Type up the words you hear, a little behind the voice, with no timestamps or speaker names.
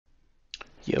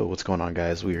Yo, what's going on,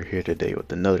 guys? We are here today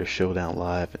with another Showdown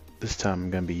Live. This time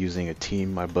I'm going to be using a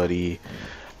team my buddy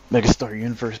Megastar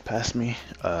Universe passed me.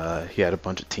 He had a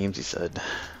bunch of teams. He said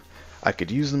I could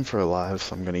use them for a live,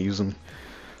 so I'm going to use them.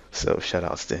 So shout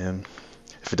outs to him.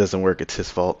 If it doesn't work, it's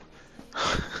his fault.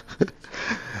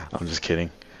 I'm just kidding.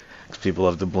 'Cause people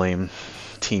love to blame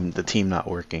the team not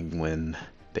working when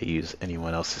they use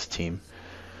anyone else's team.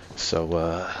 So,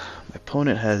 my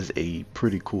opponent has a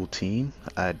pretty cool team.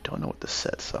 I don't know what the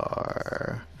sets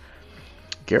are.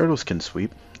 Gyarados can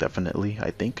sweep, definitely,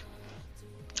 I think.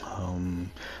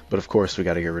 But of course, we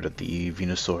got to get rid of the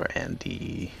Venusaur and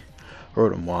the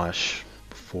Rotom Wash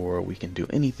before we can do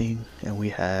anything. And we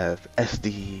have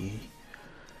SD,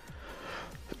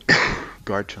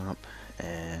 Garchomp,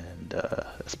 and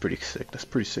that's pretty sick. That's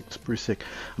pretty sick. That's pretty sick.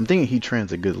 I'm thinking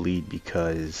Heatran's a good lead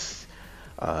because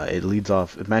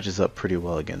it matches up pretty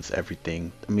well against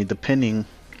everything. I mean, depending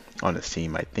on his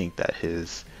team, I think that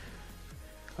his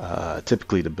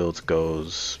typically the builds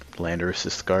goes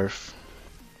Landorus's Scarf,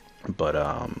 but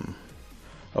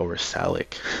or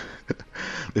Salic.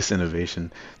 This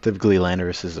innovation. Typically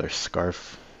Landorus's are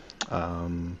Scarf. So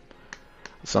I'm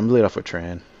lead off with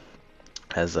Tran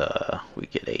as we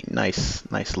get a nice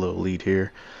little lead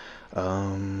here.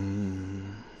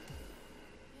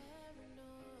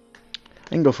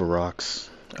 I can go for rocks.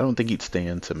 I don't think he'd stay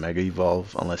into Mega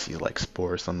Evolve unless he's like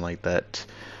Spore or something like that,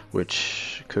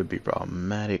 which could be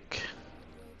problematic.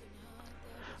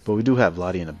 But we do have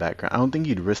Lottie in the background. I don't think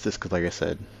he'd risk this because, like I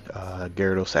said,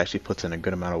 Gyarados actually puts in a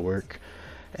good amount of work,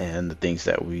 and the things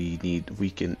that we need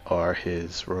weaken are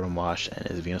his Rotom Wash and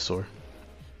his Venusaur.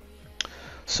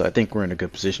 So I think we're in a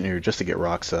good position here just to get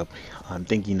rocks up. I'm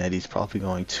thinking that he's probably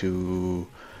going to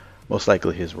most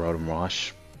likely his Rotom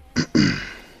Wash.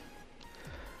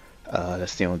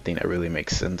 That's the only thing that really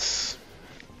makes sense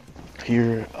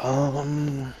here.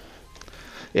 Yeah,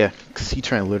 because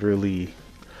Heatran literally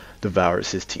devours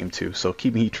his team too. So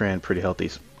keeping Heatran pretty healthy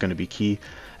is going to be key.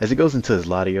 As it goes into his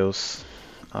Latios,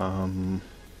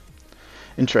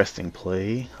 interesting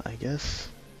play, I guess.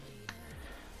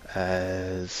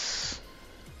 As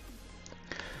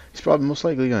he's probably most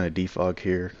likely going to defog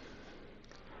here.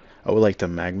 I would like to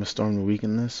Magma Storm to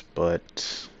weaken this,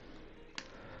 but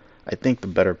I think the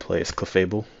better play is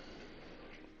Clefable.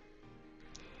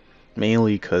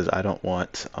 Mainly because I don't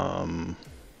want, I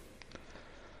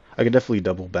could definitely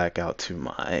double back out to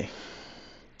my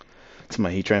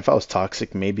Heatran. If I was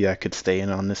toxic, maybe I could stay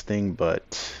in on this thing,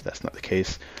 but that's not the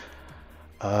case.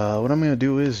 What I'm going to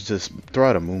do is just throw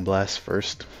out a Moonblast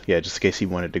first. Yeah, just in case he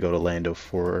wanted to go to Lando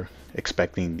for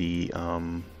expecting the,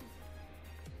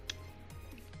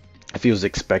 if he was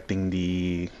expecting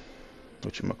the,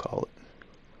 whatchamacallit,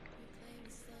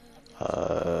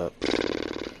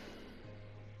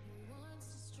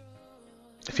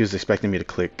 if he was expecting me to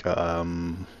click,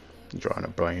 drawing a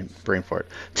brain fart.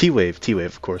 T-Wave,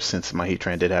 of course, since my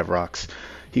Heatran did have rocks.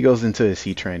 He goes into his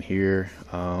Heatran here.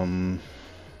 Fine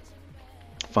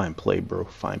play, bro.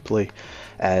 Fine play.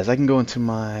 As I can go into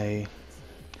my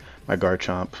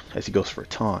Garchomp as he goes for a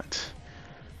taunt.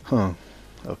 Huh.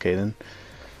 Okay then.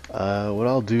 What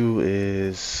I'll do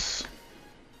is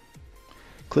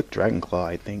click Dragon Claw,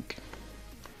 I think.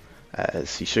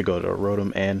 As he should go to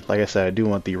Rotom, and like I said, I do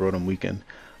want the Rotom weaken.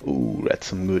 Ooh, that's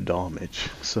some good damage.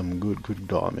 Some good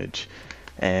damage.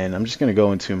 And I'm just gonna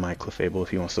go into my Clefable.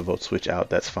 If he wants to Volt Switch out,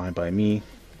 that's fine by me.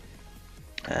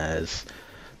 As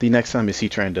the next time his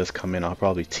Heatran does come in, I'll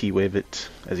probably T-Wave it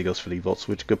as he goes for the Volt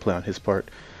Switch. Good play on his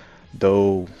part.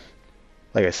 Though,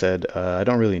 like I said, I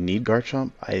don't really need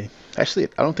Garchomp. I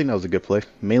don't think that was a good play.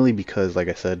 Mainly because, like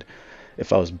I said,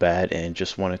 if I was bad and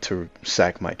just wanted to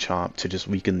sack my Chomp to just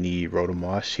weaken the Rotom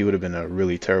Wash, he would have been in a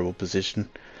really terrible position.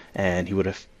 And he would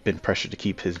have been pressured to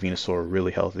keep his Venusaur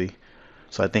really healthy.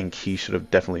 So I think he should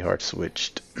have definitely hard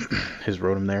switched his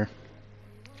Rotom there.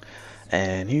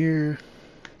 And here,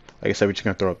 like I said, we're just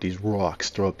going to throw up these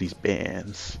rocks, throw up these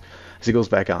bands. As he goes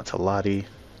back out to Lottie.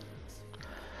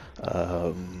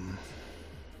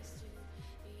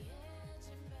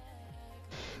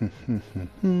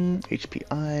 HP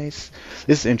Ice.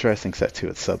 This is an interesting set too.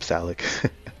 It's Sub-Salic.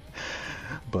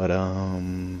 But,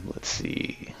 let's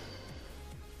see.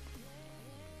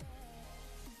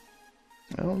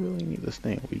 I don't really need this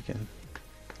thing weaken.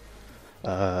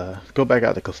 Go back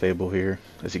out to Clefable here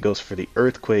as he goes for the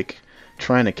Earthquake,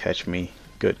 trying to catch me.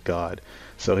 Good God.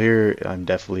 So here I'm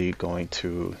definitely going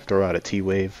to throw out a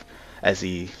T-Wave as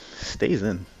he stays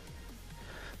in.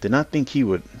 Did not think he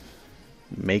would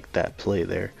make that play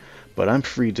there, but I'm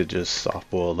free to just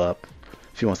softball it up.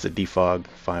 If he wants to defog,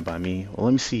 fine by me. Well,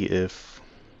 let me see if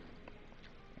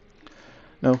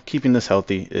No, keeping this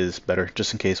healthy is better,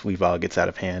 just in case Weavile gets out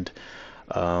of hand.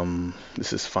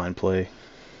 This is fine play.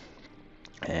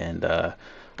 And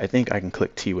I think I can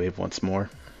click T-Wave once more,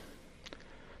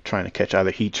 trying to catch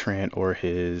either Heatran or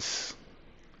his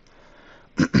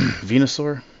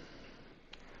Venusaur.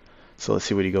 So let's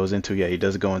see what he goes into. Yeah, he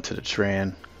does go into the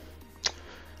Tran,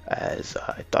 as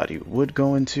I thought he would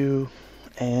go into.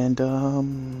 And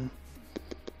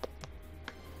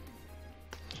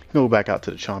go back out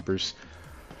to the Chompers.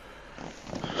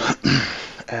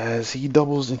 As he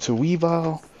doubles into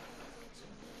Weavile.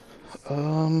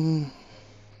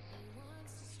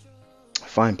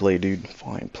 Fine play, dude.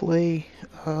 Fine play.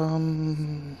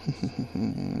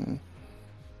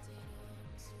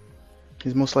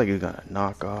 He's most likely gonna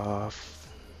knock off.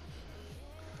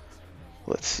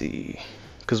 Let's see.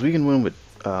 Because we can win with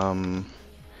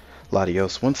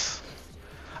Latios. Once,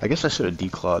 I guess I should have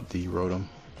declawed the Rotom.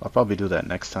 I'll probably do that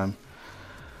next time.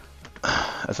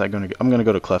 I'm gonna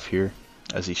go to Clef here,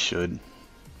 as he should.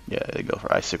 Yeah, they go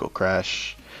for Icicle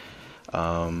Crash.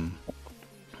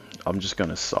 I'm just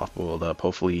gonna soft boiled up.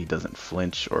 Hopefully he doesn't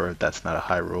flinch, or that's not a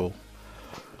high roll.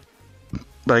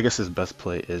 But I guess his best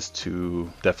play is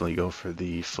to definitely go for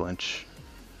the flinch.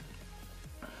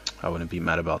 I wouldn't be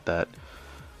mad about that.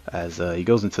 As he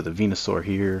goes into the Venusaur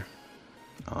here.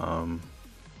 I'm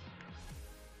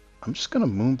just gonna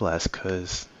Moonblast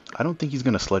because I don't think he's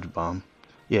gonna Sludge Bomb.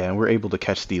 Yeah, and we're able to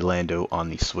catch the Lando on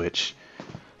the switch,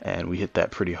 and we hit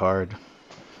that pretty hard.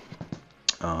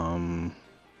 You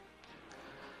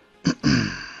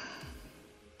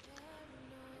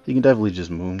can definitely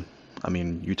just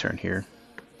U-turn here.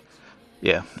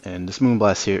 Yeah, and this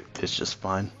Moonblast here is just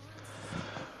fine.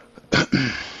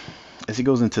 As he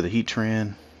goes into the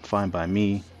Heatran, fine by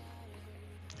me.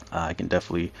 I can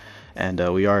definitely, and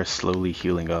we are slowly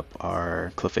healing up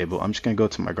our Clefable. I'm just gonna go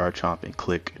to my Garchomp and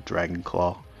click Dragon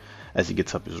Claw as he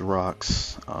gets up his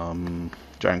rocks.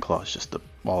 Dragon Claw is just the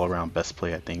all-around best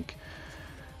play, I think.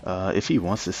 If he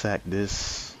wants to sack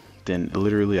this, then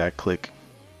literally I click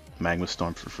Magma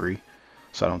Storm for free,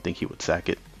 so I don't think he would sack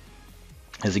it.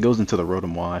 As he goes into the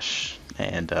Rotom Wash,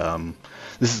 and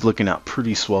this is looking out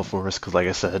pretty swell for us because, like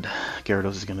I said,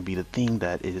 Gyarados is going to be the thing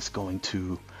that is going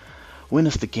to win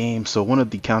us the game. So one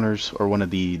of the counters, or one of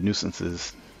the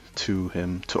nuisances to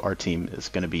our team, is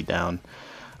going to be down.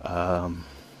 I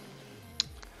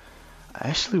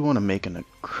actually want to make an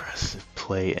aggressive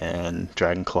play and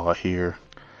Dragon Claw here.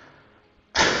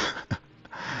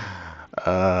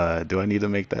 Do I need to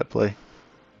make that play?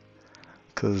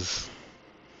 Because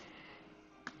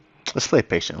let's play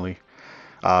patiently.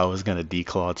 I was gonna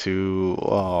declaw too.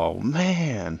 Oh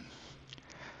man.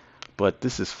 But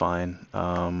this is fine.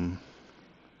 Let's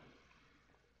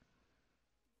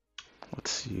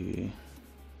see.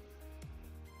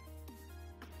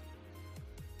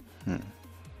 I'm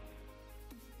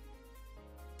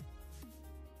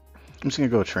just gonna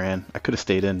go Tran. I could have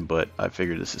stayed in, but I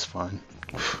figured this is fine.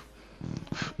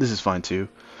 This is fine too.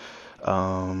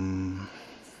 I'm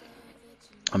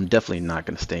definitely not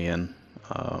gonna stay in.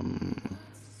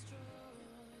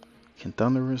 Can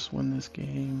Thundurus win this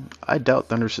game? I doubt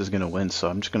Thundurus is gonna win, so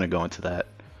I'm just gonna go into that.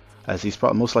 As he's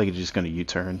probably most likely just gonna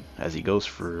U-turn as he goes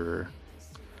for.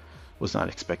 Was not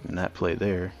expecting that play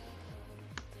there.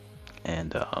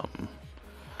 And I'm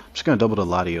just gonna double to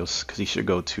Latios because he should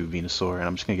go to Venusaur, and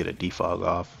I'm just gonna get a defog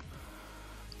off.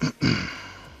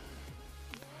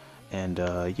 And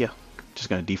yeah, just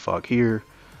gonna defog here.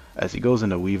 As he goes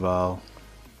into Weavile,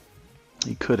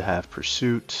 he could have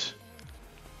Pursuit,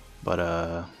 but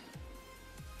I'm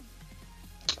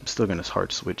still gonna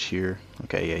hard switch here.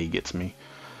 Okay, yeah, he gets me.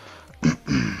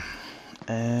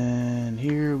 And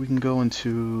here we can go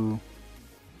into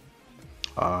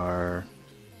our.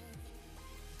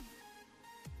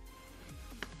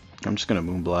 I'm just gonna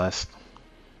Moonblast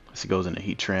as he goes into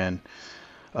Heatran.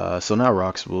 So now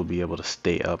Rocks will be able to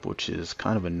stay up, which is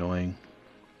kind of annoying.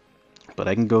 But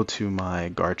I can go to my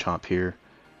Garchomp here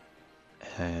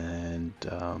and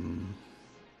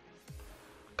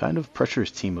kind of pressure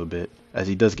his team a bit as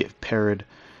he does get parried.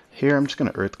 Here I'm just going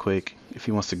to Earthquake if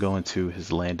he wants to go into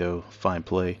his Lando. Fine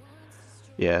play.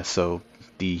 Yeah, so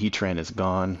the Heatran is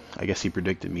gone. I guess he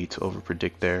predicted me to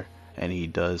overpredict there, and he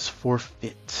does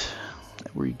forfeit,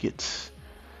 where he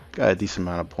got a decent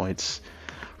amount of points.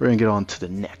 We're going to get on to the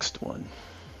next one.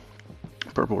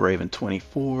 Purple Raven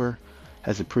 24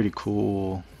 has a pretty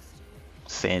cool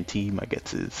sand team. I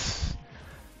guess it's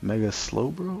Mega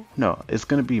Slowbro? No, it's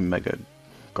going to be Mega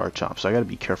Garchomp, so I got to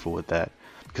be careful with that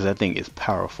because that thing is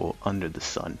powerful under the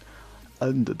sun.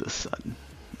 Under the sun.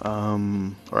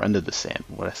 Or under the sand.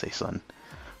 What I say, sun?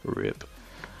 Rip.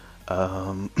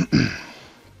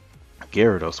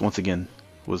 Gyarados, once again,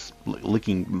 was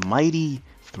looking mighty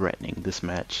threatening this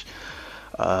match.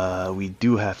 We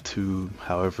do have to,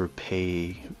 however,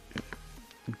 pay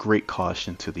great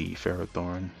caution to the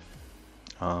Ferrothorn.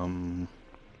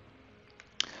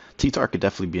 T-Tar could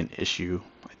definitely be an issue,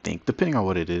 I think, depending on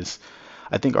what it is.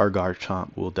 I think our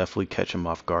Garchomp will definitely catch him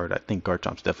off guard. I think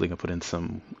Garchomp's definitely gonna put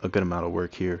in a good amount of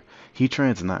work here.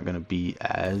 Heatran's not gonna be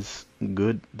as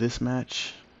good this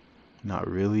match, not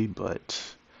really, but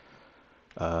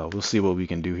we'll see what we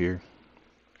can do here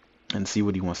and see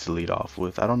what he wants to lead off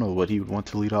with. I don't know what he would want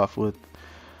to lead off with.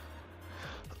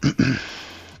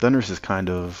 Thundurus is kind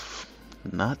of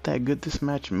not that good this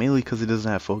match, mainly because he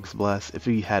doesn't have Focus Blast. If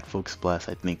he had Focus Blast,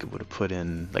 I think it would have put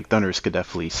in, like, Thundurus could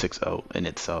definitely 6-0 in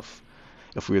itself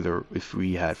if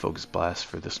we had Focus Blast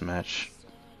for this match.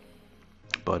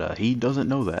 But he doesn't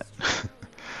know that.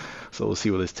 So we'll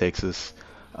see where this takes us.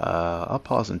 I'll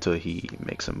pause until he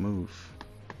makes a move.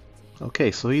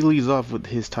 Okay, so he leads off with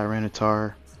his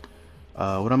Tyranitar.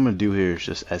 What I'm going to do here is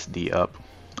just SD up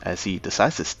as he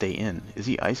decides to stay in. Is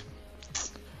he Ice?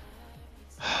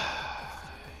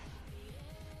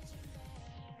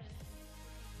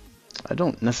 I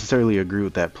don't necessarily agree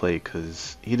with that play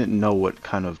because he didn't know what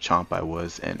kind of Chomp I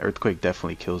was, and Earthquake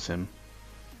definitely kills him.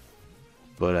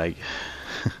 But I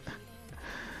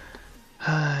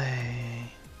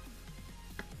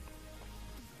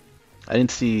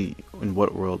didn't see in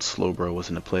what world Slowbro was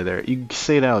in the play there. You could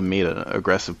say that I made an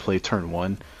aggressive play turn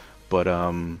 1, but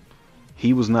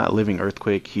he was not living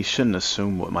Earthquake. He shouldn't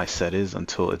assume what my set is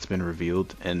until it's been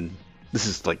revealed, and this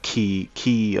is like key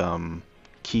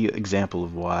example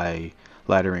of why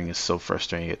laddering is so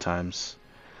frustrating at times.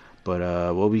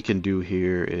 But what we can do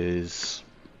here is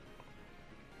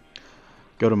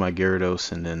go to my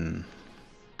Gyarados and then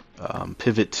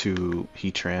pivot to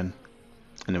Heatran,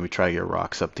 and then we try to get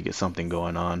rocks up to get something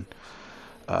going on.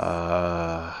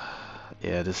 Yeah,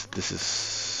 this is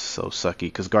so sucky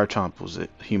because Garchomp was a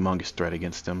humongous threat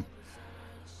against him.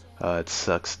 It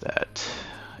sucks that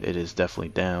it is definitely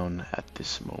down at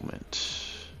this moment.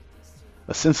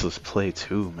 A senseless play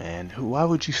too, man. Why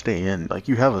would you stay in? Like,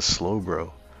 you have a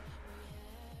Slowbro,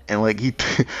 and like he,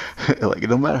 like,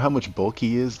 no matter how much bulk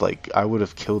he is, like, I would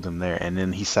have killed him there. And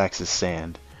then he sacks his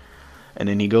Sand, and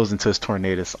then he goes into his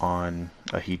Tornadus on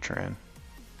a Heatran.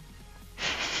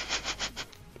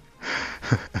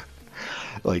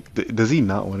 Like, does he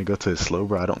not want to go to his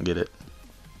Slowbro? I don't get it.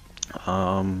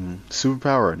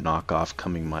 Superpower or knockoff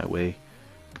coming my way,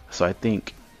 so I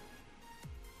think.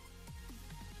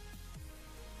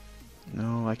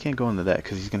 No, I can't go into that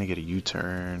because he's gonna get a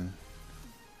U-turn,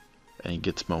 and he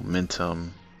gets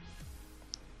momentum.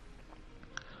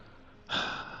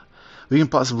 We can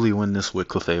possibly win this with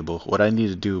Clefable. What I need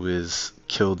to do is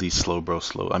kill the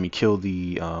kill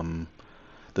the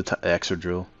extra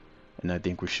drill, and I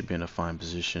think we should be in a fine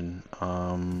position.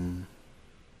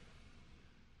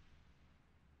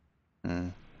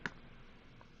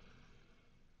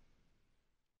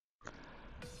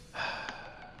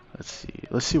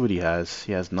 Let's see what he has.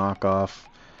 He has knockoff.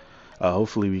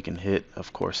 Hopefully we can hit.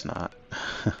 Of course not.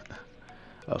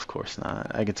 Of course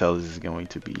not. I can tell this is going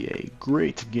to be a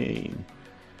great game.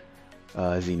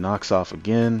 As he knocks off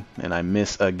again, and I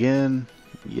miss again.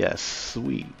 Yes,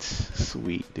 sweet,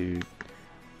 sweet, dude,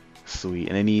 sweet.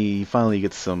 And then he finally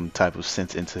gets some type of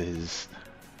sense into his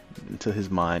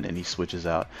mind, and he switches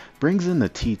out. Brings in the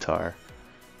T-Tar.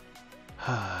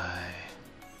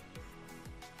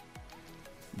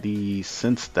 The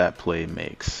sense that play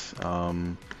makes.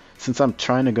 Since I'm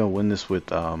trying to go win this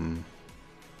with my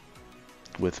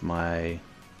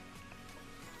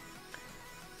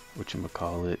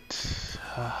whatchamacallit,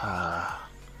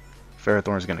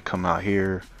 Ferrothorn's gonna come out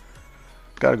here.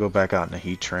 Gotta go back out in the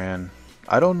Heatran.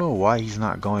 I don't know why he's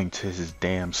not going to his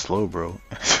damn Slowbro.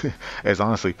 It's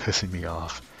honestly pissing me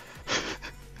off.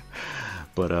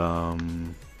 But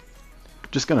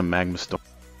just gonna Magma Storm.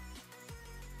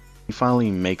 He finally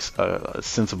makes a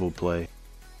sensible play.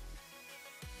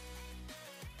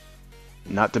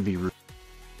 Not to be rude.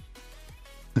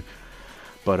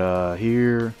 But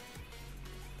here,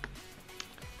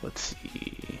 let's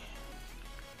see.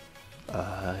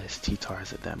 His T-Tar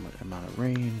is at that amount of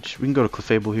range. We can go to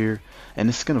Clefable here, and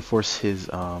this is gonna force his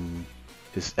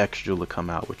extra to come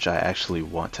out, which I actually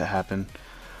want to happen.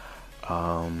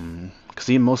 Because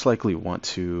he most likely want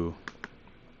to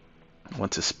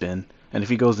spin, and if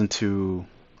he goes into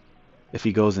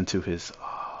his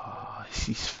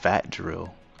he's Fat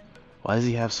Drill. Why does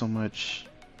he have so much?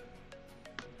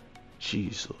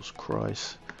 Jesus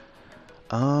Christ.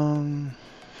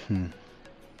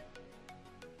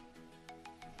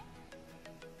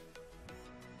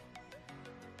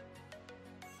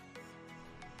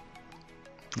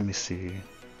 Let me see.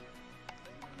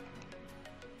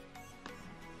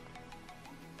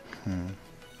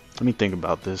 Let me think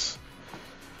about this.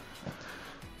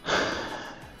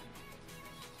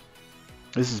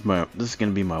 This is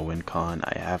gonna be my win con.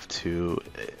 I have to.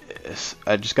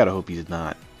 I just gotta hope he's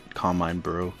not Combine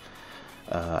Bro.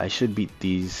 I should beat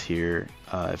these here.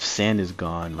 If Sand is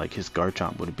gone, like his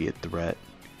Garchomp would be a threat.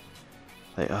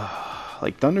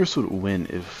 Like Thundurus would win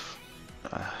if.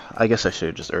 I guess I should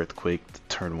have just Earthquaked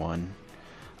turn 1.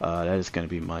 That is gonna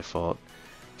be my fault.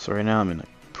 So right now I'm in a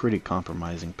pretty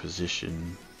compromising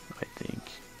position, I think.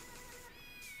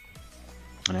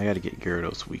 And I gotta get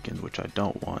Gyarados weakened, which I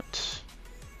don't want.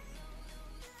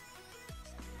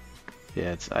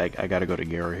 Yeah, I gotta go to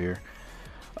Gyara here.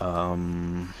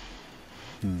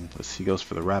 Let's see, he goes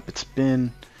for the Rapid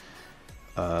Spin.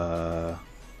 Let's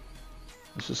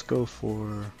just go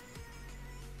for...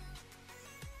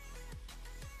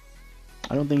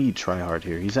 I don't think he'd try hard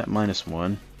here. He's at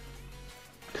 -1.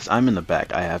 Because I'm in the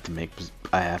back. I have to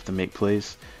make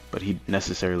plays, but he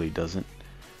necessarily doesn't.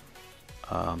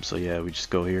 So yeah, we just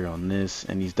go here on this,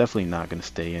 and he's definitely not gonna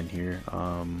stay in here. What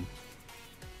I'm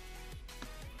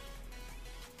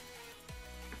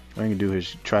gonna do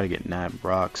is try to get Nab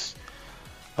Rocks.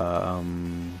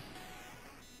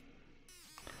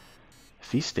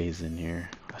 If he stays in here,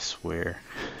 I swear.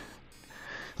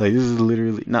 Like, this is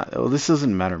literally not. Well, this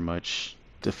doesn't matter much.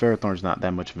 The Ferrothorn's not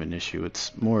that much of an issue.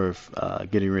 It's more of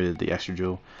getting rid of the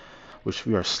Excadrill, which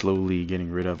we are slowly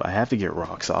getting rid of. I have to get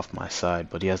Rocks off my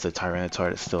side, but he has the Tyranitar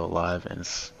that's still alive, and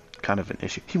it's kind of an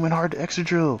issue. He went hard to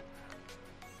Excadrill.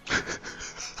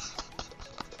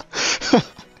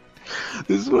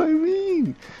 This is what I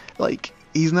mean. Like,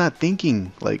 he's not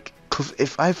thinking. Like, 'cause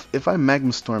if I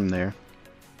Magma Storm there,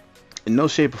 in no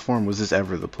shape or form was this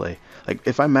ever the play. Like,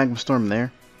 if I Magma Storm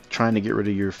there, trying to get rid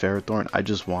of your Ferrothorn, I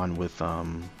just won with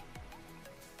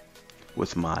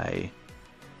my.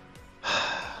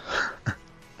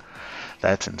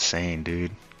 That's insane,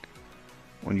 dude.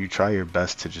 When you try your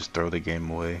best to just throw the game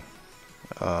away.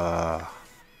 I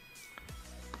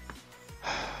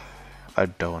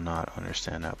do not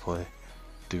understand that play.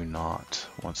 Do not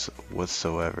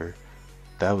whatsoever.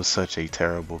 That was such a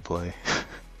terrible play.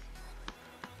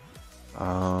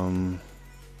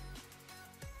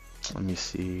 Let me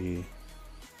see.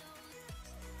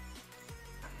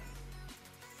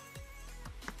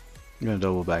 I'm gonna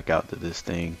double back out to this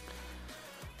thing.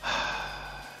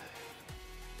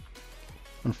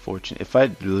 Unfortunate. If I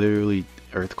literally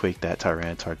Earthquake that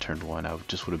Tyranitar turn 1, I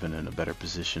just would have been in a better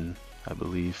position, I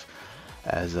believe.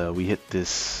 As we hit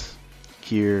this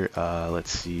here,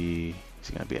 let's see, he's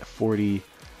gonna be at 40.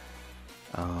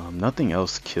 Nothing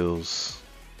else kills.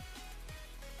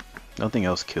 Nothing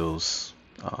else kills.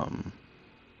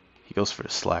 He goes for a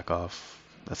slack off.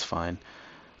 That's fine.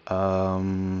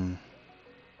 I'm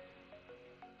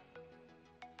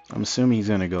assuming he's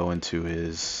gonna go into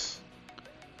his.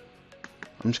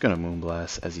 I'm just gonna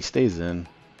Moonblast as he stays in.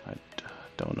 I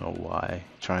don't know why.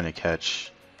 Trying to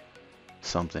catch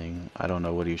something. I don't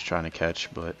know what he was trying to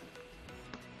catch, but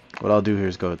what I'll do here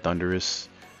is go to Thundurus.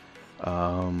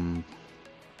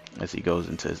 As he goes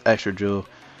into his Extra Drill,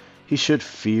 he should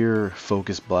fear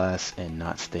Focus Blast and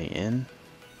not stay in.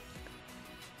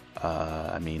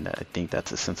 I mean, I think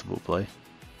that's a sensible play.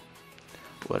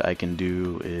 What I can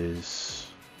do is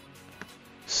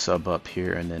sub up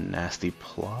here and then Nasty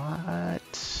Plot.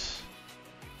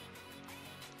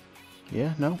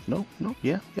 Yeah, no,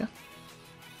 yeah.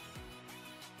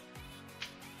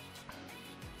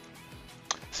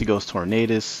 So he goes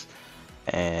Tornadus,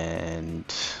 and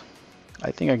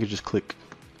I think I could just click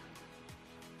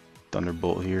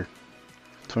Thunderbolt here.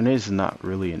 Tornadus is not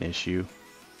really an issue.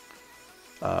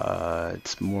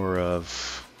 It's more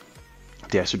of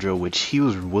the Excadrill, which he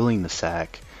was willing to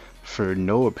sack for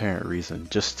no apparent reason,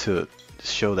 just to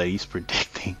show that he's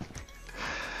predicting.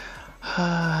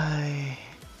 Hi.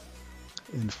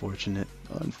 Unfortunate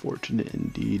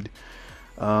indeed.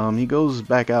 He goes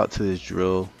back out to his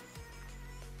drill.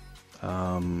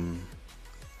 I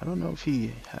don't know if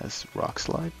he has Rock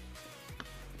Slide.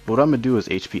 But what I'm gonna do is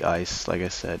HP Ice, like I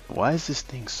said. Why is this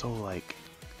thing so like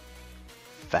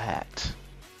fat?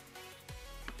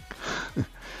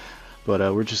 But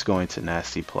we're just going to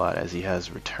Nasty Plot as he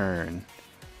has Return.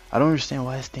 I don't understand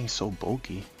why this thing's so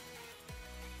bulky.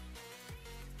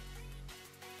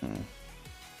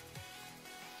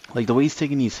 Like the way he's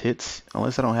taking these hits,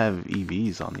 unless I don't have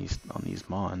EVs on these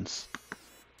Mons.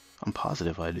 I'm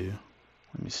positive I do.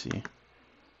 Let me see.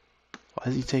 Why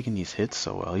is he taking these hits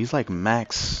so well? He's like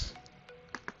max.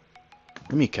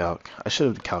 Let me calc. I should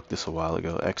have calced this a while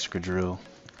ago. Excadrill.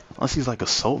 Unless he's like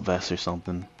Assault Vest or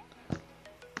something.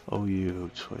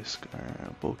 OU, choice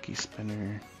guard, bulky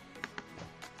spinner,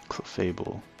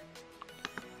 Clefable.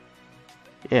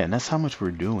 Yeah, and that's how much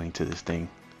we're doing to this thing.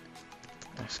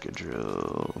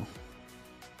 Excadrill,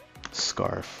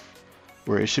 Scarf,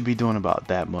 where it should be doing about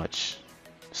that much.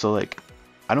 So like,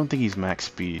 I don't think he's max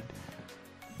speed.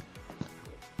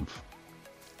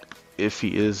 If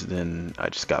he is, then I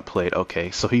just got played.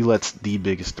 Okay, so he lets the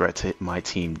biggest threat to my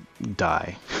team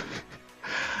die.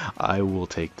 I will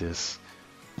take this.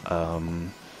 Let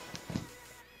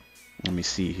me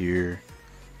see here.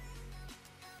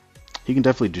 He can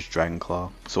definitely just Dragon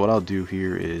Claw. So what I'll do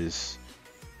here is,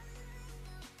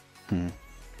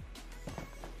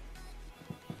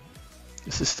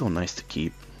 this is still nice to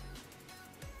keep,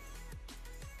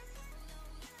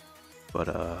 but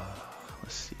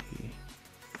let's see.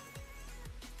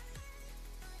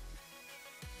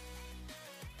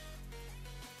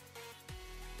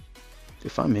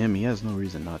 If I'm him, he has no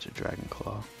reason not to Dragon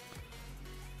Claw.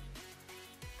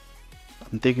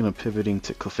 I'm thinking of pivoting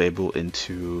to Clefable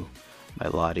into my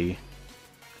Lottie,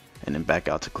 and then back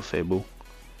out to Clefable.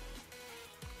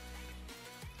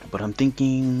 But I'm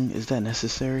thinking, is that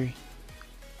necessary?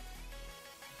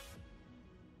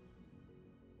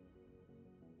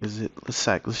 Is it? Let's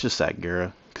just sack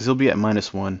gyara, because he'll be at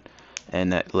 -1,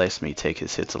 and that lets me take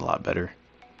his hits a lot better.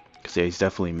 Because yeah, he's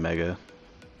definitely mega.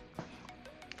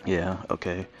 Yeah,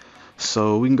 okay.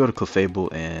 So we can go to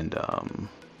Clefable and I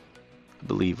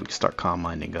believe we can start Calm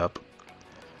Minding up.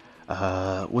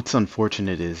 What's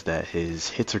unfortunate is that his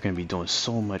hits are going to be doing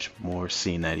so much more,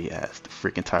 seeing that he has the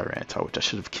freaking Tyranitar, which I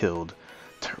should have killed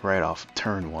right off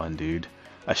turn 1, dude.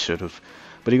 I should have.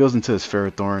 But he goes into his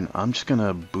Ferrothorn. I'm just going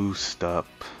to boost up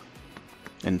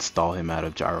and stall him out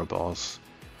of Gyro Balls.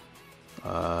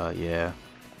 Yeah,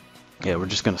 we're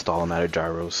just going to stall him out of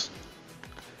Gyros.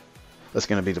 That's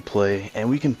going to be the play, and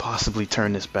we can possibly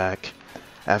turn this back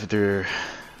after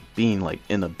being like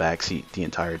in the backseat the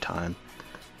entire time.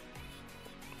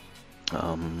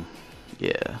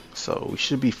 Yeah, so we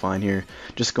should be fine here.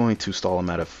 Just going to stall him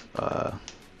out of,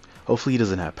 hopefully he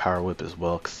doesn't have Power Whip as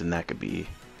well, because then that could be,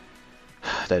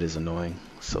 that is annoying.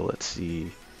 So let's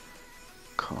see,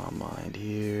 Calm Mind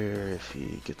here, if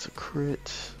he gets a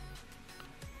crit.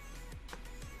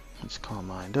 Let's Calm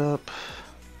Mind up.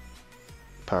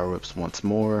 Power Whips once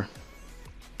more.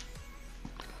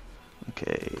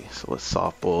 Okay, so let's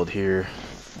soft boiled here.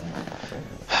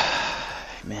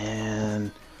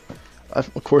 Man,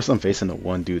 of course I'm facing the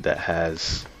one dude that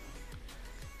has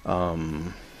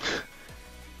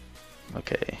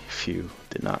okay, phew,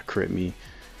 did not crit me.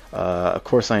 Of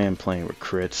course I am playing with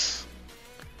crits.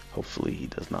 Hopefully he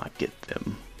does not get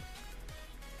them.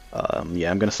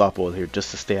 Yeah, I'm gonna soft boil here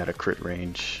just to stay out of crit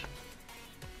range.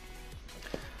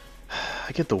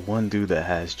 I get the one dude that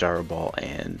has Gyro Ball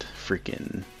and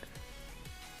freaking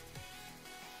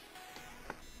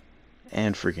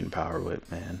Power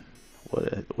Whip, man.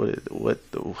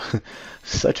 What the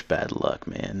such bad luck,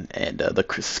 man. And the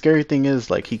scary thing is,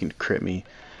 like, he can crit me,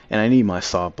 and I need my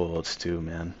soft bullets too,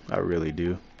 man. I really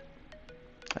do.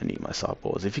 I need my soft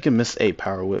bullets. If he can miss a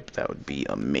Power Whip, that would be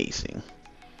amazing.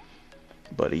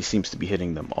 But he seems to be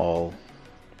hitting them all.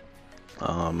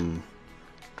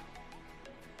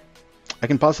 I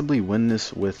can possibly win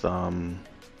this with, how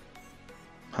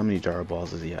many Gyro Balls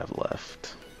does he have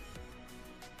left?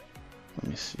 Let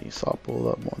me see, soft pull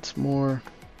up once more.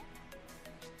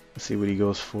 Let's see what he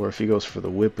goes for. If he goes for the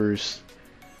Whippers,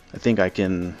 I think I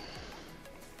can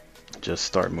just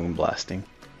start Moon Blasting.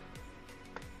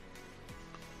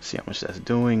 See how much that's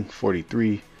doing,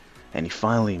 43, and he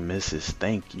finally misses,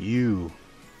 thank you.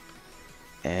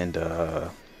 And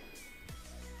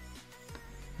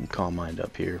Calm Mind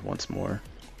up here once more.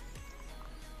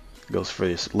 Goes for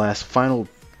this last final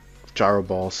Gyro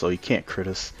Ball, so he can't crit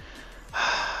us.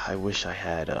 I wish I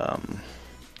had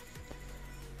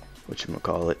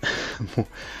whatchamacallit.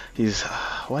 He's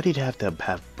why did he have to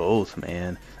have both,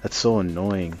 man? That's so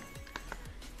annoying.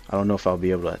 I don't know if I'll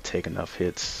be able to take enough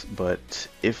hits, but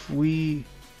if we,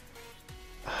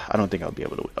 I don't think I'll be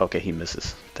able to. Okay, he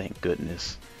misses, thank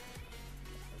goodness.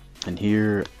 And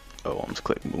here, oh, I'm just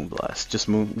click Moon Blast.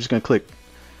 I'm just gonna click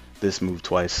this move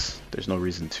twice. There's no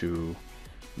reason to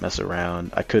mess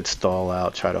around. I could stall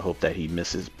out, try to hope that he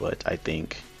misses, but I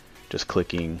think just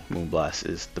clicking Moon Blast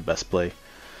is the best play.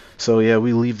 So yeah,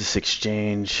 we leave this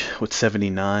exchange with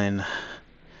 79%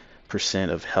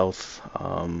 of health.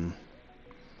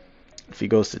 If he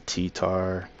goes to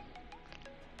T-Tar,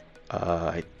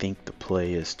 I think the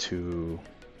play is to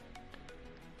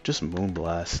just Moon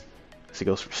Blast. So he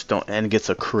goes for Stone and gets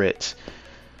a crit.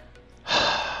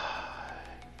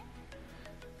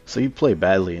 So you play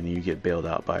badly and you get bailed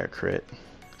out by a crit.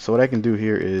 So what I can do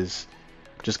here is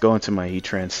just go into my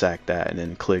E-Trans, sack that, and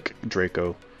then click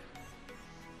Draco.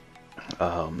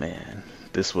 Oh man,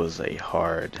 this was a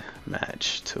hard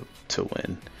match to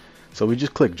win. So we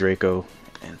just click Draco,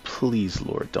 and please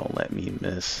Lord don't let me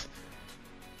miss.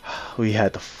 We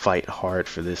had to fight hard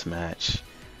for this match.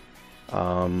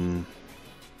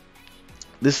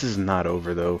 This is not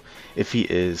over though. If he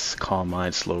is Calm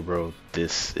Mind Slowbro,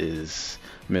 this is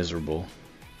miserable.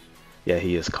 Yeah,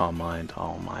 he is Calm Mind.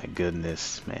 Oh my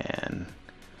goodness, man.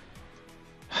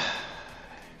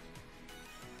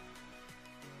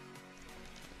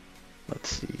 Let's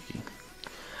see.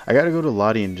 I gotta go to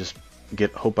Lottie and just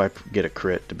hope I get a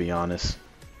crit, to be honest.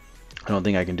 I don't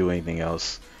think I can do anything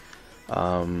else.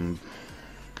 What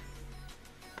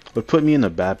put me in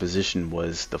a bad position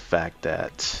was the fact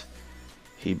that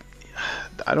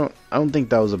I don't think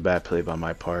that was a bad play by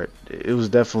my part. It was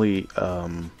definitely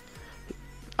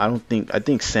I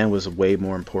think Sam was way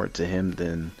more important to him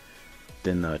than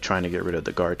trying to get rid of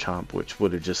the guard chomp, which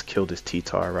would have just killed his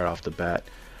T-Tar right off the bat.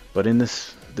 But in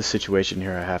this situation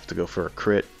here, I have to go for a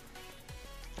crit.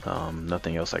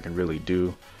 Nothing else I can really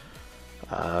do.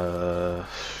 I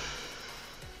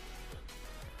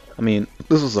mean,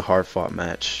 this was a hard-fought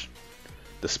match,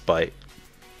 despite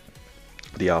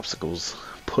the obstacles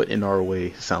put in our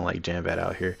way. Sound like Jambat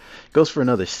out here. Goes for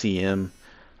another CM.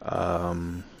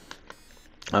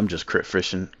 I'm just crit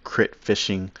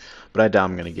fishing, but I doubt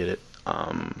I'm gonna get it.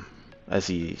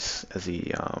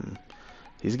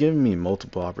 He's giving me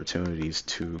multiple opportunities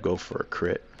to go for a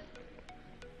crit.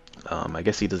 I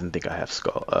guess he doesn't think I have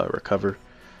recover,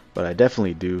 but I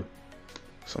definitely do.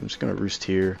 So I'm just gonna roost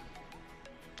here,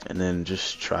 and then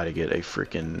just try to get a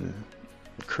freaking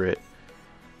crit.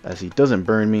 As he doesn't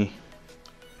burn me,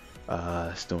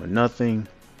 it's doing nothing.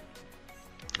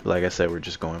 Like I said, we're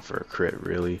just going for a crit,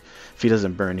 really. If he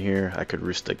doesn't burn here, I could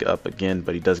roost it up again,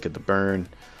 but he does get the burn.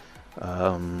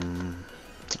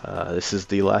 This is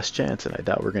the last chance, and I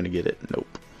doubt we're gonna get it. Nope.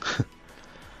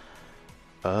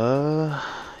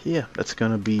 Yeah, that's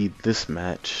gonna be this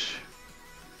match.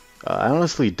 I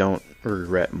honestly don't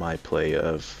regret my play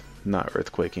of not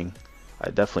earthquaking. I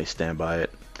definitely stand by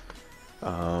it.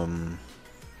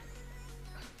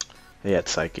 He had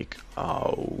psychic.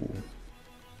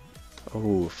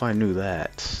 Oh, if I knew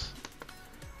that,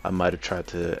 I might have tried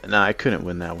to. Nah, I couldn't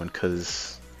win that one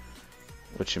because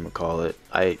whatchamacallit,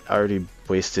 I already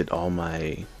wasted all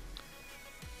my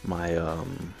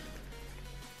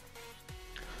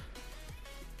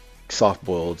soft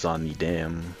boileds on the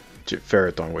damn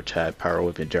Ferrothorn, which had Power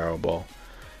Whip and Gyro Ball.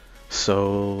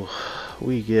 So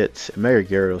we get Mary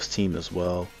Gyarados team as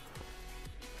well.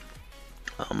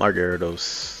 Our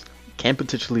Gyarados can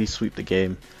potentially sweep the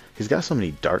game. He's got so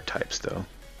many dark types though.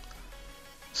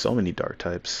 So many dark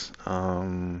types.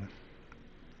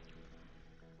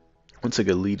 What's a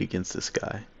good lead against this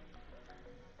guy?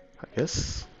 I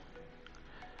guess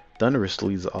Thunderous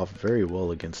leads off very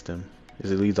well against him. As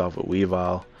he leads off with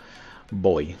Weavile.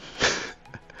 Boy.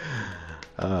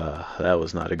 That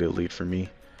was not a good lead for me.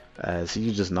 As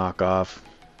he just knock off,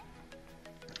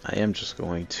 I am just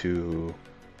going to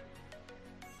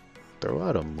throw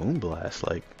out a Moonblast.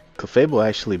 Like, Clefable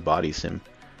actually bodies him.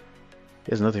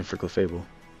 He has nothing for Clefable.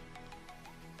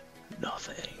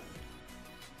 Nothing.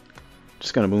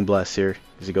 Just gonna Moonblast here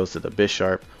as he goes to the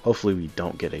Bisharp. Hopefully we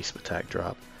don't get Ace Attack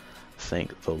drop.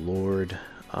 Thank the Lord.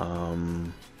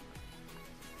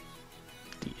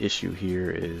 The issue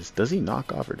here is, does he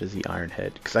knock off or does he Iron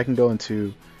Head? Because I can go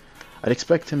into, I'd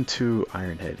expect him to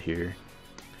Iron Head here.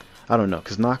 I don't know,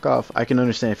 because knock off, I can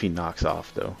understand if he knocks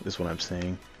off though, is what I'm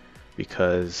saying.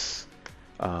 Because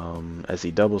as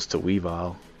he doubles to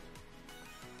Weavile,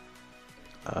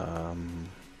 I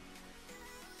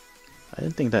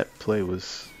didn't think that play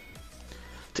was,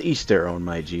 to each their own,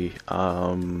 my G.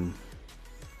 I'm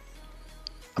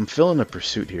feeling a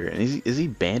pursuit here, and is he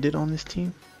banded on this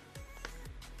team?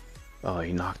 Oh,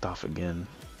 he knocked off again.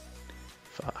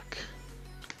 Fuck.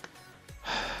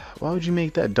 Why would you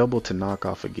make that double to knock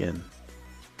off again?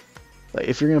 Like,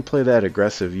 if you're gonna play that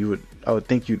aggressive, I would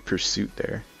think you'd pursuit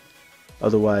there.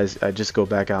 Otherwise, I'd just go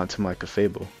back out into my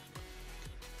Clefable.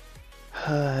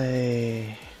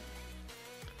 Hi.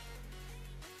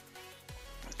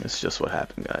 That's just what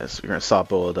happened, guys. We're gonna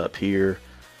Sopo it up here.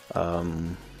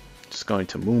 Just going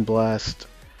to Moonblast.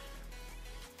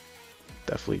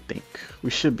 Definitely think we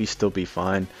should still be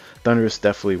fine. Thunderous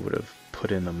definitely would have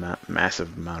put in a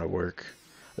massive amount of work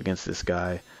against this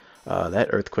guy. That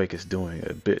Earthquake is doing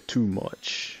a bit too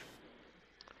much.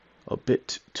 A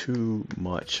bit too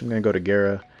much. I'm gonna go to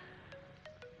Gyara,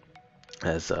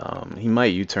 as he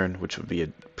might U-turn, which would be a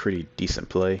pretty decent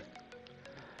play.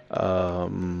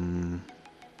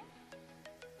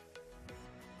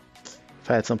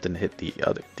 I had something to hit the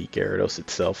Gyarados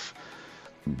itself,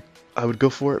 I would go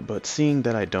for it, but seeing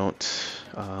that I don't,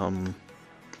 I'm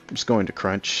just going to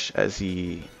crunch as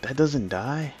that doesn't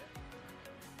die?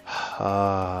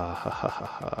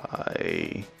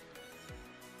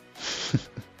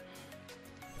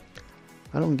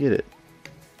 I don't get it.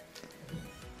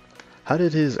 How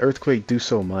did his Earthquake do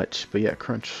so much? But yeah,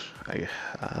 crunch. I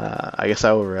guess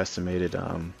I overestimated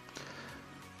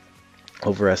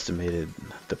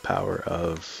the power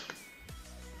of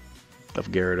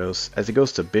Gyarados. As it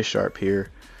goes to Bisharp here,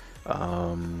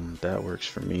 that works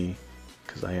for me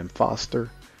because I am Foster.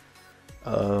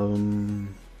 I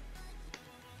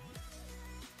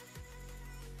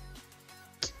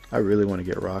really want to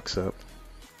get rocks up.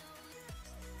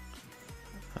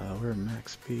 We're at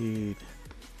max speed.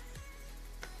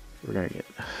 We're gonna get.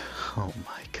 Oh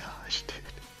my gosh, dude.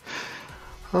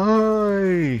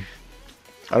 Hi.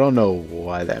 I don't know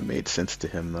why that made sense to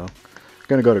him though. I'm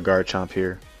gonna go to Garchomp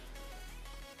here,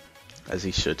 as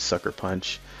he should Sucker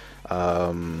Punch,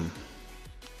 and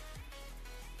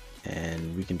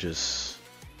we can just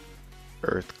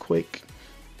Earthquake.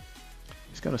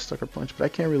 He's gonna Sucker Punch, but I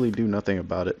can't really do nothing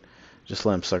about it. Just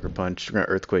let him Sucker Punch. We're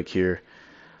gonna Earthquake here.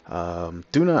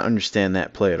 Do not understand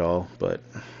that play at all, but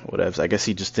whatever. I guess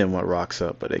he just didn't want rocks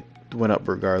up, but it went up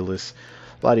regardless.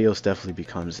 Latios definitely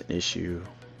becomes an issue,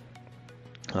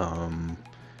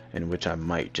 in which I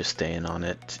might just stay in on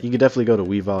it. You could definitely go to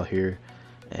Weavile here,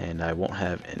 and I won't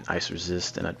have an Ice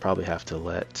Resist, and I'd probably have to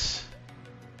let...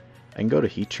 I can go to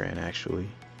Heatran actually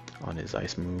on his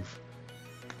Ice move.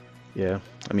 Yeah,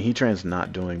 I mean Heatran's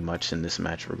not doing much in this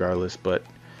match regardless, but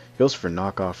he goes for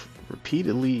knockoff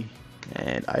repeatedly,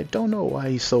 and I don't know why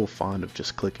he's so fond of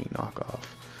just clicking knockoff.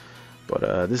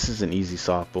 But this is an easy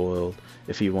soft boiled.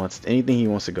 If he wants anything he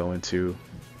wants to go into,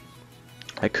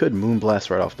 I could Moonblast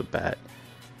right off the bat,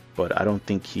 but I don't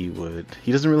think he would.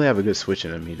 He doesn't really have a good switch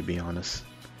in me, to be honest.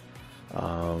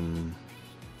 The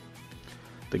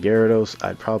Gyarados,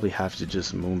 I'd probably have to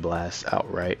just Moonblast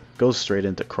outright. Goes straight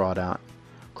into Crawdaunt.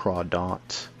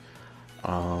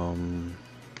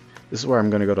 This is where I'm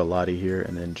going to go to Lottie here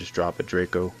and then just drop a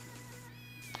Draco.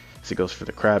 So he goes for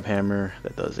the Crab Hammer.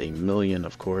 That does 1,000,000,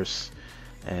 of course.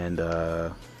 And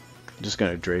just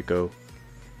going to Draco.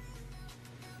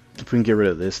 If we can get rid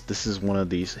of this, this is one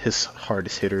of his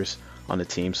hardest hitters on the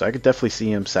team. So I could definitely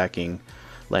see him sacking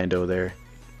Lando there.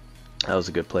 That was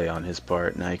a good play on his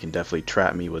part. Now he can definitely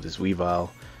trap me with his Weavile.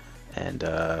 And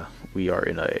we are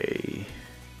in a...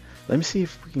 Let me see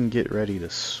if we can get ready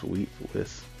to sweep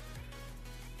with...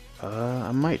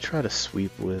 I might try to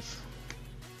sweep with...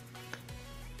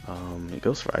 it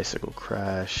goes for Icicle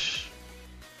Crash.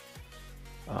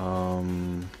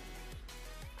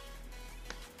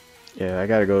 Yeah, I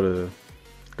gotta go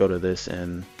to this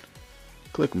and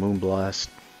click Moonblast.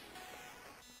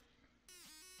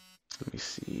 Let me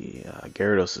see.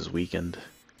 Gyarados is weakened.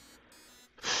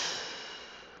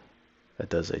 That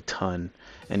does a ton,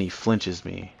 and he flinches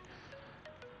me.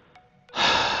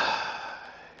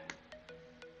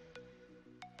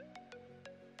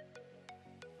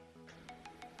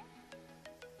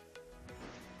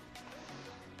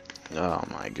 Oh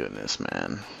my goodness,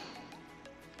 man.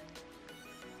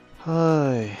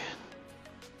 Hi.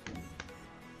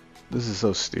 This is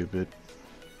so stupid.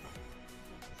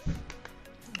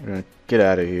 We're gonna get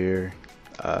out of here.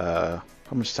 How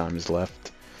much time is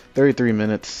left? 33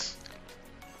 minutes.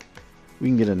 We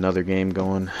can get another game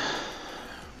going.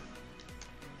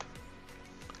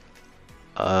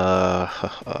 I'm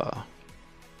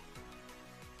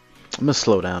gonna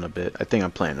slow down a bit. I think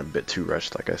I'm playing a bit too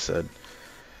rushed, like I said.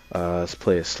 Let's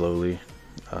play it slowly.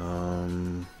 We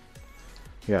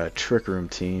got a Trick Room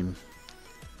team.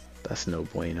 That's no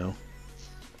bueno.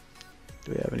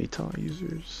 Do we have any taunt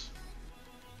users?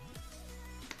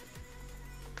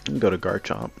 I'm gonna go to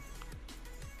Garchomp.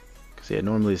 Cause yeah,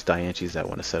 normally it's Dianches that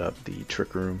want to set up the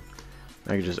Trick Room.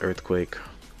 I can just Earthquake.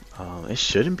 It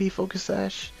shouldn't be Focus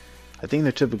Sash. I think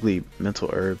they're typically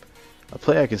Mental Herb. A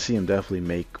play I can see him definitely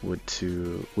make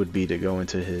would be to go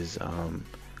into his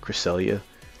Cresselia,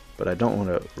 but I don't want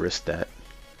to risk that.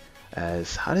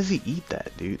 As how does he eat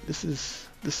that, dude? This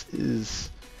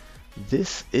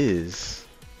is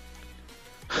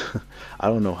I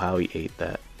don't know how he ate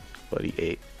that, but he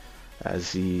ate.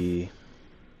 As he,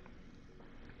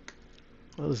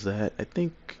 what was that? I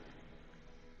think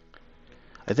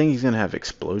he's gonna have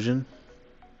Explosion.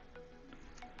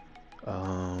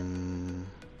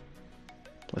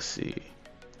 Let's see.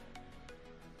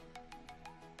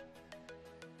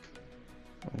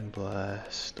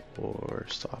 Blast or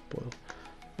Soft Boil.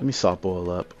 Let me Soft Boil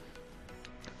up.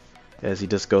 As he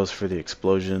just goes for the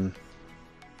Explosion.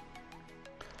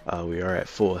 We are at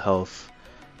full health.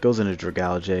 Goes into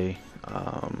Dragalge.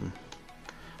 I'm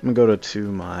gonna go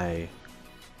to my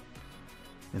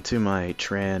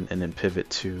Tran and then pivot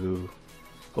to.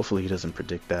 Hopefully he doesn't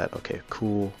predict that. Okay,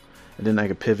 cool. And then I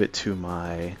can pivot to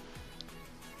my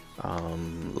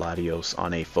Latios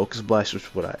on a Focus Blast, which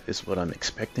is what I'm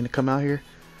expecting to come out here.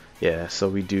 Yeah, so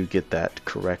we do get that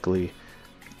correctly.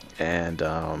 And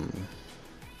I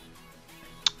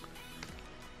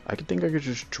think I could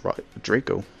just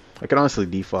Draco. I could honestly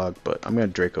defog, but I'm gonna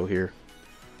Draco here.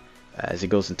 As he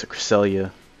goes into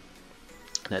Cresselia,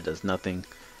 that does nothing.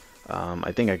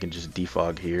 I think I can just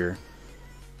defog here.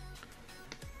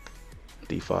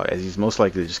 Defog, as he's most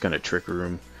likely just gonna Trick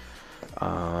Room.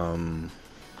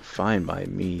 Fine by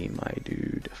me, my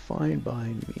dude. Fine by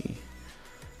me.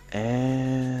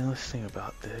 And let's think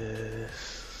about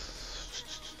this.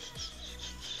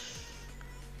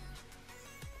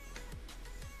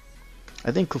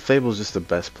 I think Clefable is just the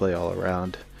best play all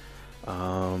around.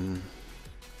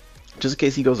 Just in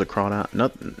case he goes a Crawdaunt,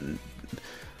 nothing.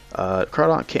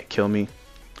 Crawdaunt can't kill me,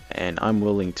 and I'm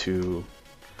willing to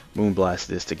Moonblast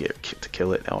this to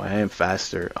kill it. Now I am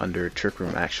faster under Trick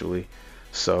Room actually,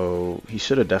 so he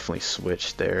should have definitely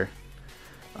switched there.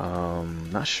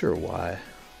 Not sure why.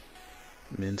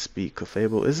 Min speed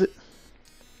Clefable, is it?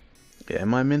 Yeah,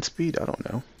 am I min speed? I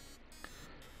don't know.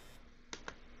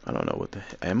 I don't know what the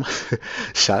am I.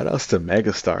 Shoutouts to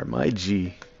Megastar, my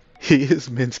G. He is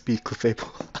min speed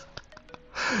Clefable.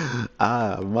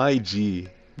 Ah, my G.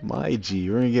 My G.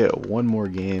 We're gonna get one more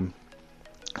game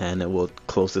and then we'll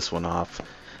close this one off.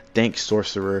 Thnx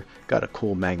Sorcerer, got a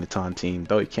cool Magneton team,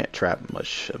 though he can't trap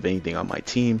much of anything on my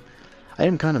team. I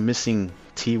am kind of missing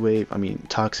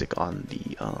Toxic on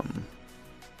the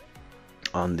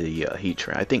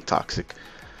Heatran. I think Toxic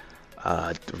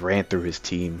ran through his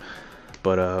team.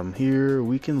 But here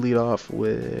we can lead off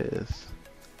with,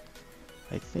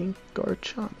 I think,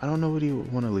 Garchomp. I don't know what you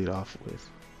want to lead off with.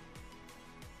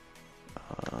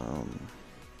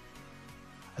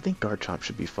 I think Garchomp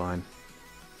should be fine.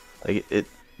 Like it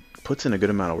puts in a good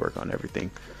amount of work on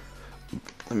everything.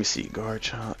 Let me see,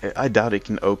 Garchomp. I doubt it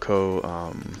can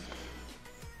OHKO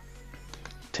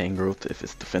Tangrowth if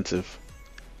it's defensive.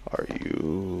 Are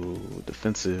you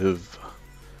defensive?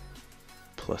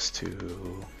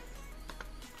 +2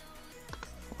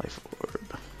 Life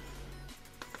Orb.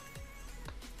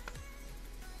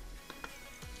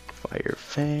 Fire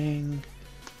Fang.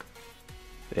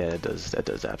 Yeah, that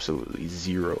does absolutely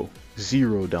zero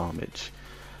damage.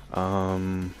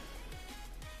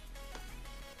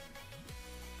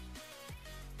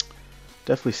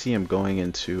 Definitely see him going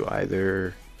into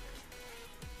either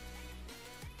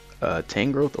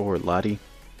Tangrowth or Lottie.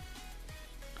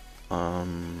 I'll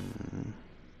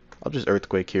just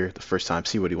Earthquake here the first time,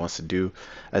 see what he wants to do,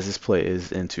 as this play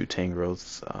is into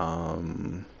Tangrowth's.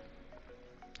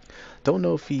 Don't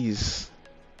know if he's.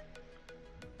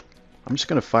 I'm just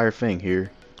gonna Fire Fang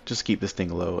here, just keep this thing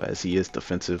low as he is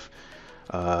defensive.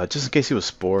 Just in case he was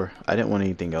Spore, I didn't want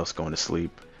anything else going to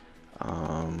sleep.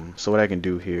 So what I can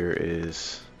do here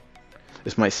is,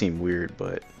 this might seem weird,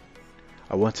 but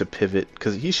I want to pivot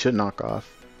because he should knock off.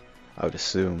 I would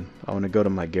assume. I want to go to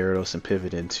my Gyarados and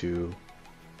pivot into,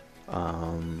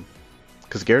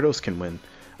 because Gyarados can win.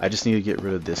 I just need to get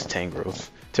rid of this Tangrowth.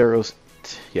 Teros,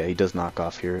 yeah, he does knock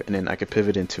off here, and then I can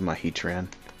pivot into my Heatran.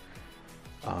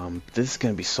 This is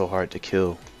gonna be so hard to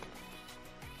kill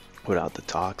without the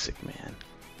Toxic, man.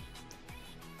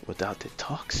 Without the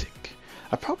Toxic,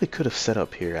 I probably could have set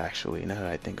up here actually. Now that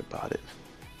I think about it,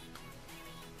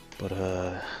 but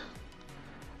we're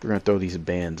gonna throw these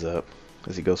bands up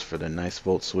as he goes for the nice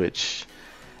Volt Switch,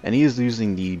 and he is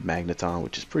using the Magneton,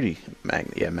 which is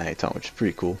Magneton, which is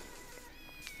pretty cool,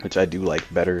 which I do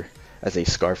like better as a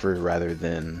Scarfer rather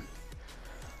than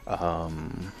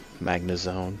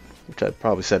Magnezone, which I've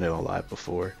probably said it a lot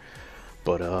before.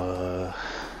 But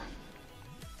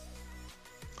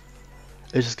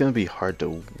it's just gonna be hard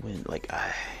to win. Like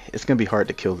it's gonna be hard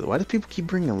to kill. Why do people keep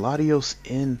bringing Latios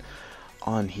in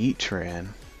on Heatran?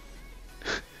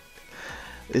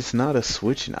 It's not a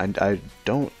switch. I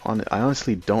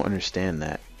honestly don't understand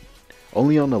that.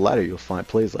 Only on the ladder you'll find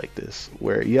plays like this,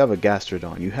 where you have a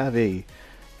Gastrodon, you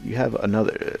have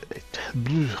another.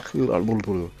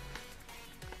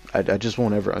 I just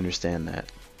won't ever understand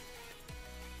that.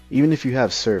 Even if you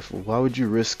have Surf, why would you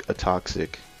risk a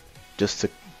Toxic just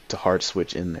to hard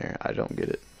switch in there? I don't get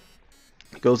it.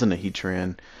 It goes into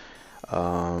Heatran.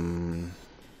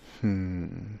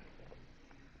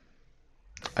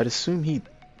 I'd assume he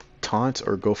taunts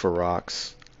or go for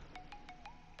rocks.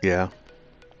 Yeah.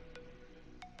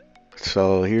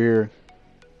 So here,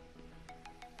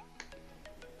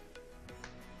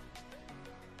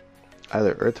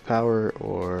 either Earth Power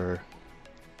or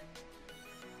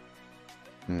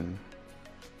and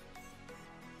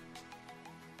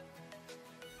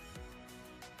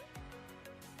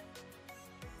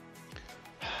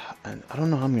I don't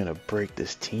know how I'm gonna break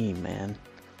this team, man.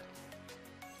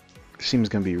 This team's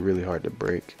gonna be really hard to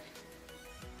break.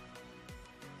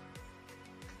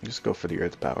 Just go for the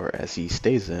Earth Power as he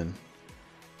stays in.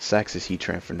 Sacks his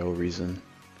Heatran for no reason.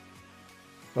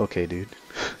 Okay, dude.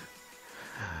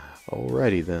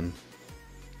 Alrighty then.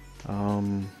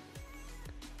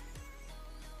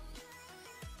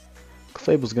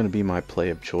 Clefable's gonna be my play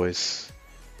of choice.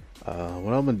 What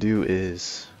I'm gonna do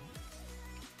is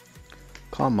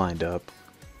Calm Mind up,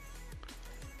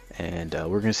 and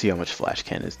we're gonna see how much Flash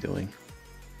Cannon is doing.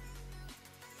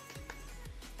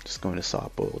 Just going to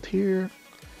Soft Boiled here.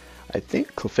 I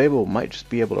think Clefable might just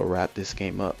be able to wrap this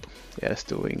game up. Yeah, it's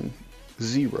doing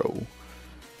 0.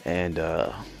 And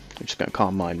we're just going to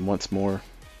Calm Mind once more.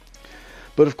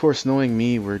 But of course, knowing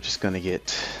me, we're just going to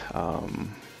get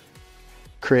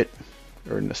crit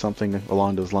or something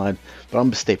along those lines. But I'm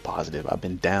going to stay positive. I've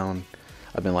been down.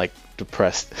 I've been like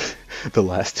depressed the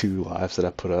last 2 lives that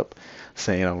I put up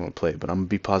saying I want to play. But I'm going to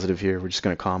be positive here. We're just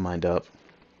going to Calm Mind up.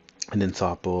 And then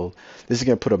Soft Bowl. This is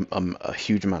going to put a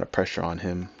huge amount of pressure on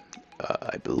him.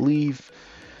 I believe,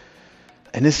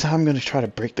 and this is how I'm going to try to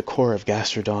break the core of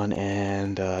Gastrodon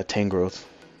and Tangrowth.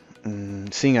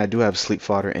 Seeing I do have Sleep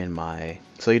Fodder in my,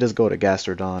 so he does go to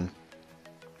Gastrodon.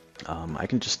 I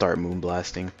can just start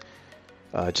Moonblasting,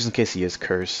 just in case he is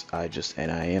cursed.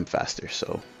 And I am faster,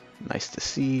 so nice to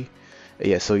see.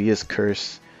 Yeah, so he is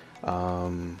cursed. What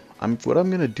I'm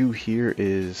gonna do here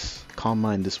is Calm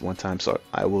Mind this one time, so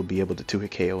I will be able to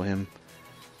 2-hit KO him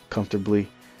comfortably.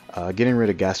 Getting rid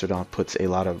of Gastrodon puts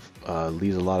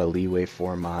leaves a lot of leeway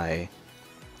for my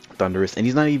Thundurus, and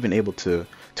he's not even able to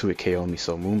 2-hit KO me,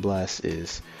 so Moonblast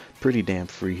is pretty damn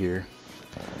free here.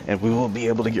 And we will be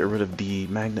able to get rid of the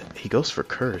Magnet. He goes for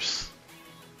Curse.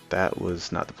 That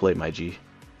was not the play, my G.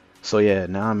 So yeah,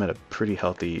 now I'm at a pretty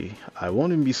healthy. I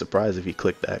won't even be surprised if he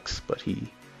clicked X, but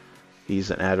he's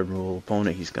an admirable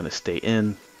opponent. He's gonna stay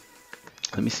in.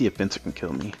 Let me see if Pinsir can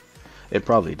kill me. It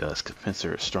probably does, because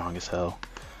Pinsir is strong as hell.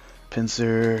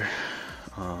 Pinsir,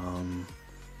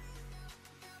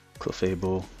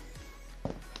 Clefable,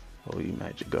 OU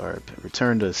Magikarp.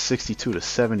 Return to 62 to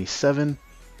 77.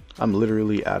 I'm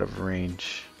literally out of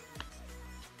range.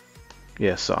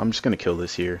 Yeah, so I'm just gonna kill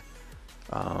this here.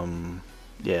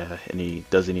 Yeah, and he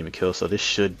doesn't even kill, so this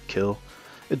should kill.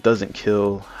 It doesn't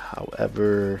kill,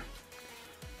 however,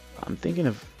 I'm thinking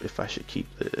of if I should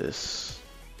keep this.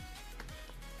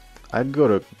 I'd go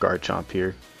to Garchomp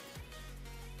here.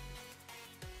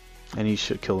 And he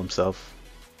should kill himself.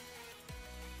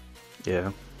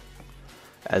 Yeah.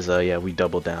 Yeah, we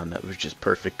doubled down. That was just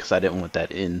perfect because I didn't want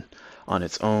that in on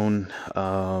its own.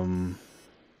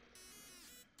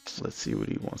 Let's see what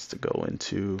he wants to go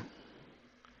into.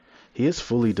 He is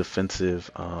fully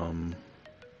defensive. Yeah,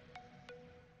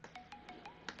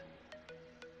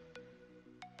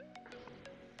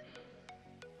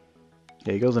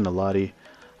 he goes into Lottie.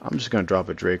 I'm just going to drop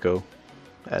a Draco.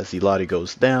 As the Lottie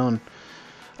goes down,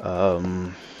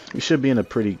 we should be in a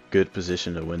pretty good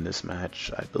position to win this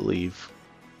match, I believe.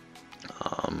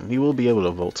 He will be able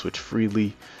to Volt Switch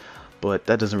freely, but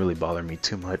that doesn't really bother me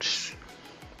too much,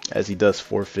 as he does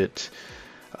forfeit.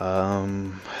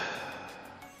 So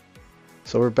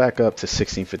we're back up to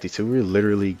 1652. We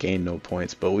literally gained no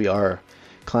points, but we are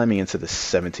climbing into the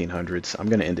 1700s. I'm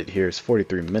going to end it here. It's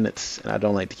 43 minutes, and I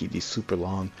don't like to keep these super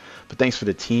long. But thanks for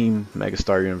the team,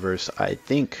 Megastar Universe. I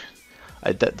think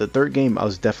the third game, I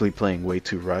was definitely playing way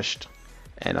too rushed,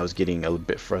 and I was getting a little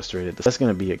bit frustrated. That's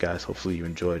going to be it, guys. Hopefully you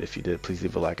enjoyed. If you did, please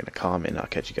leave a like and a comment, and I'll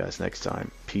catch you guys next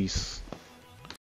time. Peace.